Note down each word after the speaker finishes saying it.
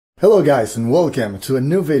Hello guys and welcome to a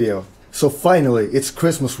new video. So finally, it's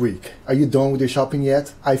Christmas week. Are you done with your shopping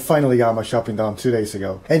yet? I finally got my shopping done 2 days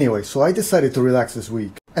ago. Anyway, so I decided to relax this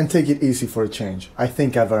week and take it easy for a change. I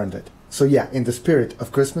think I've earned it. So yeah, in the spirit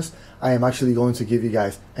of Christmas, I am actually going to give you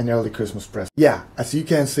guys an early Christmas present. Yeah, as you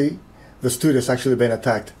can see, the studio's actually been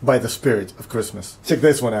attacked by the spirit of Christmas. Check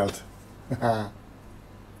this one out.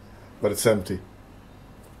 But it's empty.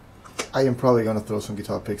 I am probably gonna throw some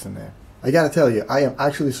guitar picks in there. I gotta tell you, I am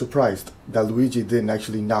actually surprised that Luigi didn't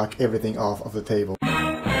actually knock everything off of the table.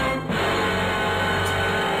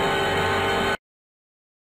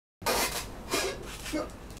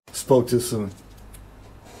 Spoke too soon.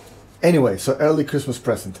 Anyway, so early Christmas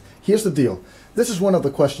present. Here's the deal. This is one of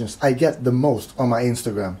the questions I get the most on my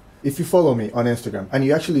Instagram. If you follow me on Instagram and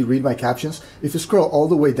you actually read my captions, if you scroll all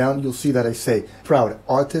the way down, you'll see that I say proud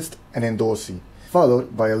artist and endorsee,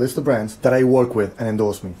 followed by a list of brands that I work with and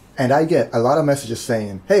endorse me. And I get a lot of messages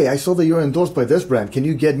saying, hey, I saw that you're endorsed by this brand, can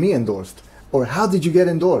you get me endorsed? Or how did you get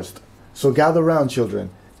endorsed? So gather around,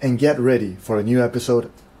 children, and get ready for a new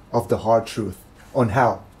episode of The Hard Truth on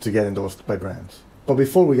how to get endorsed by brands. But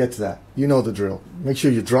before we get to that, you know the drill. Make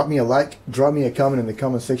sure you drop me a like, drop me a comment in the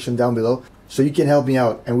comment section down below so you can help me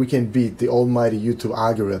out and we can beat the almighty YouTube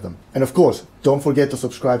algorithm. And of course, don't forget to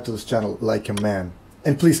subscribe to this channel like a man.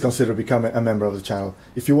 And please consider becoming a member of the channel.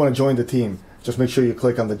 If you want to join the team, just make sure you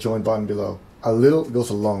click on the join button below. A little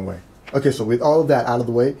goes a long way. Okay, so with all of that out of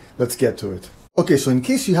the way, let's get to it. Okay, so in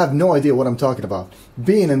case you have no idea what I'm talking about,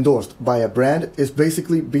 being endorsed by a brand is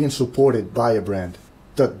basically being supported by a brand.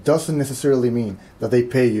 That doesn't necessarily mean that they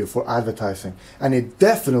pay you for advertising, and it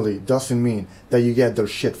definitely doesn't mean that you get their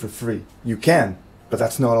shit for free. You can, but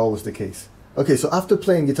that's not always the case. Okay, so after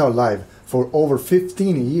playing guitar live for over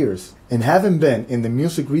 15 years and having been in the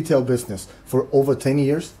music retail business for over 10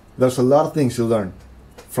 years, there's a lot of things you learn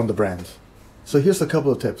from the brands. So here's a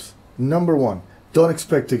couple of tips. Number one, don't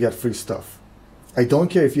expect to get free stuff. I don't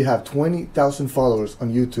care if you have 20,000 followers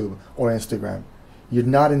on YouTube or Instagram. You're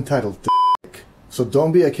not entitled to dick. So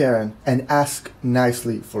don't be a Karen and ask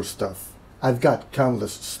nicely for stuff. I've got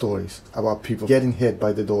countless stories about people getting hit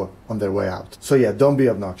by the door on their way out. So yeah, don't be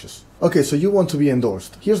obnoxious. Okay, so you want to be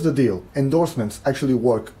endorsed. Here's the deal. Endorsements actually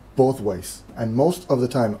work both ways. And most of the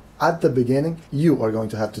time, at the beginning, you are going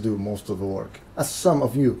to have to do most of the work. As some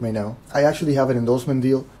of you may know, I actually have an endorsement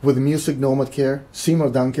deal with MusicNomad Care, Seymour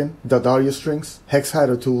Duncan, Dario Strings,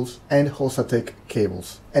 HexHider Tools, and HosaTech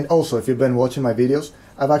cables. And also, if you've been watching my videos,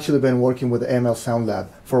 I've actually been working with the ML Sound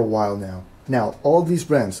Lab for a while now. Now, all these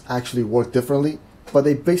brands actually work differently, but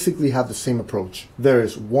they basically have the same approach. There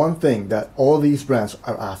is one thing that all these brands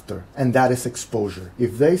are after, and that is exposure.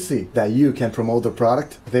 If they see that you can promote their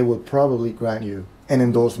product, they will probably grant you an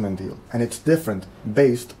endorsement deal. And it's different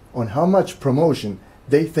based on how much promotion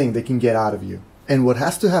they think they can get out of you. And what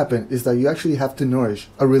has to happen is that you actually have to nourish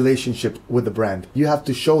a relationship with the brand. You have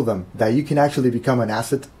to show them that you can actually become an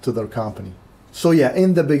asset to their company. So yeah,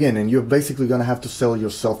 in the beginning, you're basically gonna have to sell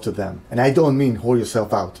yourself to them. And I don't mean whore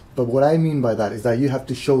yourself out. But what I mean by that is that you have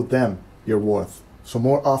to show them your worth. So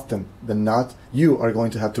more often than not, you are going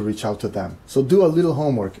to have to reach out to them. So do a little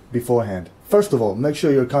homework beforehand. First of all, make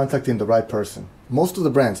sure you're contacting the right person. Most of the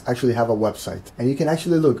brands actually have a website, and you can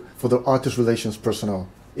actually look for their artist relations personnel.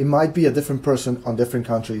 It might be a different person on different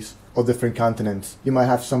countries or different continents. You might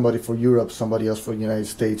have somebody for Europe, somebody else for the United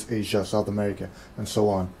States, Asia, South America, and so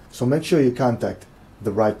on. So make sure you contact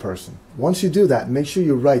the right person. Once you do that, make sure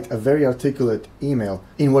you write a very articulate email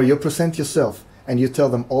in where you present yourself and you tell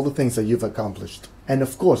them all the things that you've accomplished. And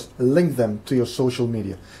of course, link them to your social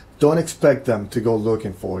media. Don't expect them to go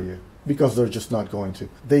looking for you, because they're just not going to.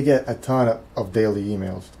 They get a ton of daily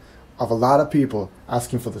emails of a lot of people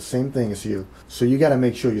asking for the same thing as you, so you gotta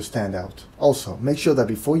make sure you stand out. Also, make sure that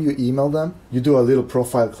before you email them, you do a little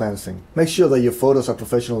profile cleansing. Make sure that your photos are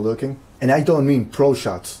professional looking, and I don't mean pro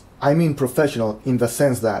shots. I mean professional in the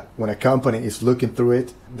sense that when a company is looking through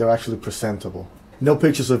it, they're actually presentable. No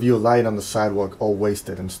pictures of you lying on the sidewalk all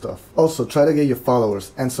wasted and stuff. Also, try to get your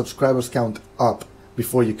followers and subscribers count up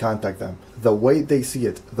before you contact them. The way they see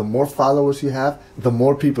it, the more followers you have, the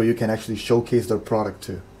more people you can actually showcase their product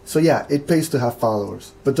to. So yeah, it pays to have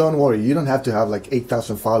followers. But don't worry, you don't have to have like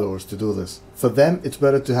 8,000 followers to do this. For them, it's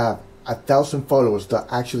better to have 1,000 followers that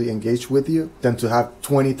actually engage with you than to have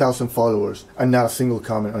 20,000 followers and not a single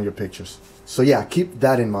comment on your pictures. So yeah, keep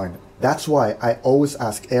that in mind. That's why I always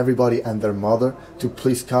ask everybody and their mother to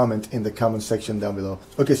please comment in the comment section down below.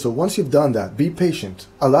 Okay, so once you've done that, be patient.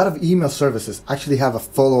 A lot of email services actually have a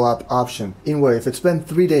follow-up option in where if it's been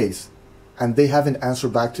 3 days and they haven't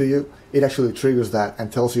answered back to you, it actually triggers that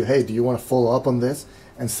and tells you, hey, do you want to follow up on this?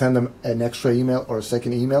 and send them an extra email or a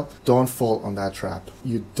second email, don't fall on that trap.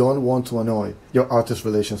 You don't want to annoy your artist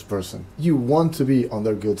relations person. You want to be on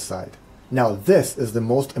their good side. Now this is the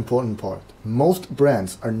most important part. Most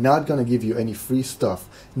brands are not going to give you any free stuff,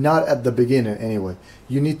 not at the beginning anyway.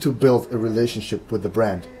 You need to build a relationship with the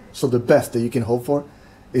brand. So the best that you can hope for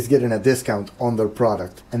is getting a discount on their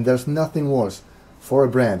product. And there's nothing worse for a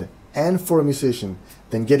brand and for a musician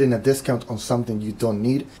than getting a discount on something you don't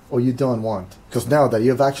need or you don't want. Because now that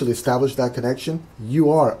you've actually established that connection, you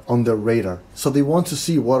are on their radar. So they want to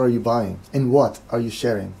see what are you buying and what are you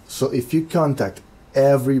sharing. So if you contact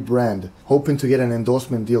every brand hoping to get an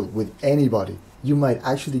endorsement deal with anybody, you might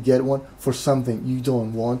actually get one for something you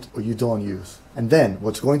don't want or you don't use. And then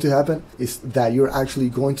what's going to happen is that you're actually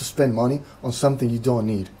going to spend money on something you don't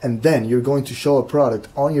need. And then you're going to show a product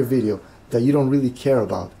on your video that you don't really care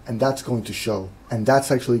about, and that's going to show. And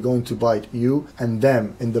that's actually going to bite you and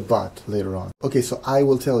them in the butt later on. Okay, so I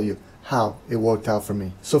will tell you how it worked out for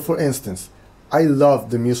me. So for instance, I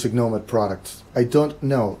love the MusicNomad products. I don't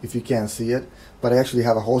know if you can see it, but I actually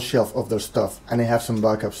have a whole shelf of their stuff, and I have some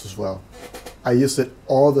backups as well. I use it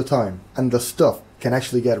all the time, and the stuff can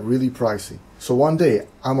actually get really pricey. So one day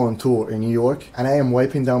I'm on tour in New York, and I am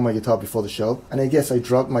wiping down my guitar before the show, and I guess I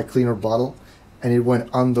dropped my cleaner bottle and it went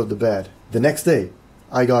under the bed. The next day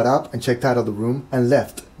I got up and checked out of the room and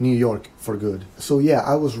left New York for good. So yeah,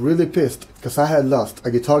 I was really pissed because I had lost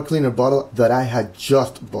a guitar cleaner bottle that I had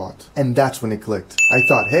just bought. And that's when it clicked. I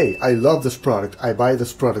thought, hey, I love this product. I buy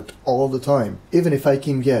this product all the time. Even if I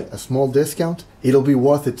can get a small discount, it'll be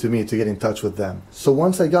worth it to me to get in touch with them. So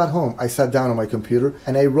once I got home, I sat down on my computer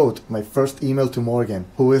and I wrote my first email to Morgan,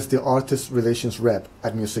 who is the artist relations rep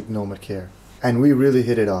at MusicNomad Care. And we really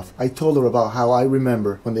hit it off. I told her about how I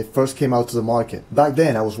remember when they first came out to the market. Back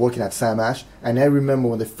then I was working at Sam Ash, and I remember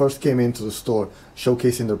when they first came into the store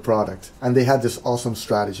showcasing their product. And they had this awesome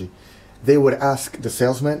strategy. They would ask the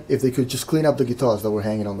salesman if they could just clean up the guitars that were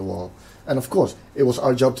hanging on the wall. And of course, it was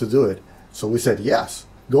our job to do it. So we said, yes,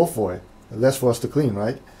 go for it. Less for us to clean,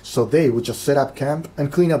 right? So they would just set up camp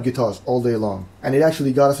and clean up guitars all day long. And it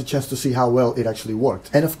actually got us a chance to see how well it actually worked.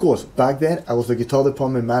 And of course, back then I was the guitar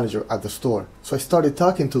department manager at the store. So I started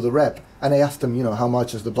talking to the rep and I asked them, how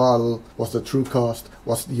much is the bottle? What's the true cost?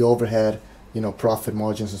 What's the overhead? Profit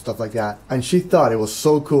margins and stuff like that. And she thought it was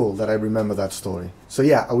so cool that I remember that story. So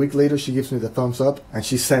yeah, a week later she gives me the thumbs up and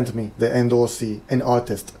she sent me the Endorse and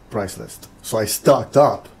artist price list. So I stocked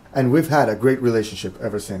up. And we've had a great relationship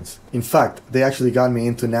ever since. In fact, they actually got me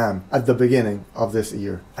into NAMM at the beginning of this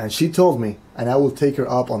year. And she told me, and I will take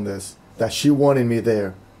her up on this, that she wanted me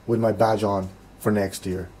there with my badge on for next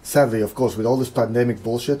year. Sadly, of course, with all this pandemic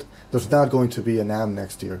bullshit, there's not going to be a NAMM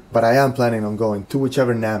next year. But I am planning on going to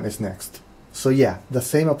whichever NAMM is next. So yeah, the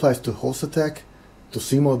same applies to HosaTech, to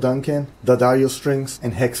Seymour Duncan, the Dario strings,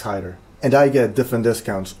 and HexHider. And I get different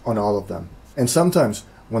discounts on all of them. And sometimes,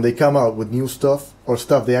 when they come out with new stuff or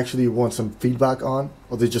stuff they actually want some feedback on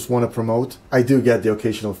or they just want to promote, I do get the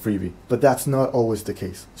occasional freebie, but that's not always the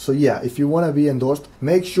case. So yeah, if you want to be endorsed,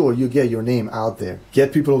 make sure you get your name out there,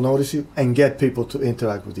 get people to notice you, and get people to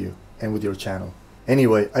interact with you and with your channel.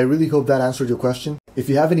 Anyway, I really hope that answered your question. If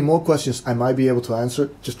you have any more questions I might be able to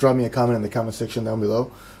answer, just drop me a comment in the comment section down below.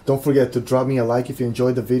 Don't forget to drop me a like if you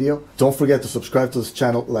enjoyed the video. Don't forget to subscribe to this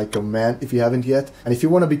channel like a man if you haven't yet. And if you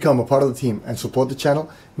want to become a part of the team and support the channel,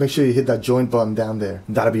 make sure you hit that join button down there.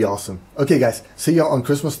 That'd be awesome. Okay guys, see you on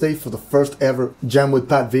Christmas Day for the first ever Jam with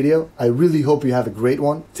Pat video. I really hope you have a great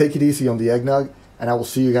one. Take it easy on the eggnog, and I will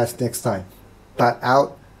see you guys next time. Pat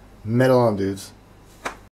out, metal on dudes.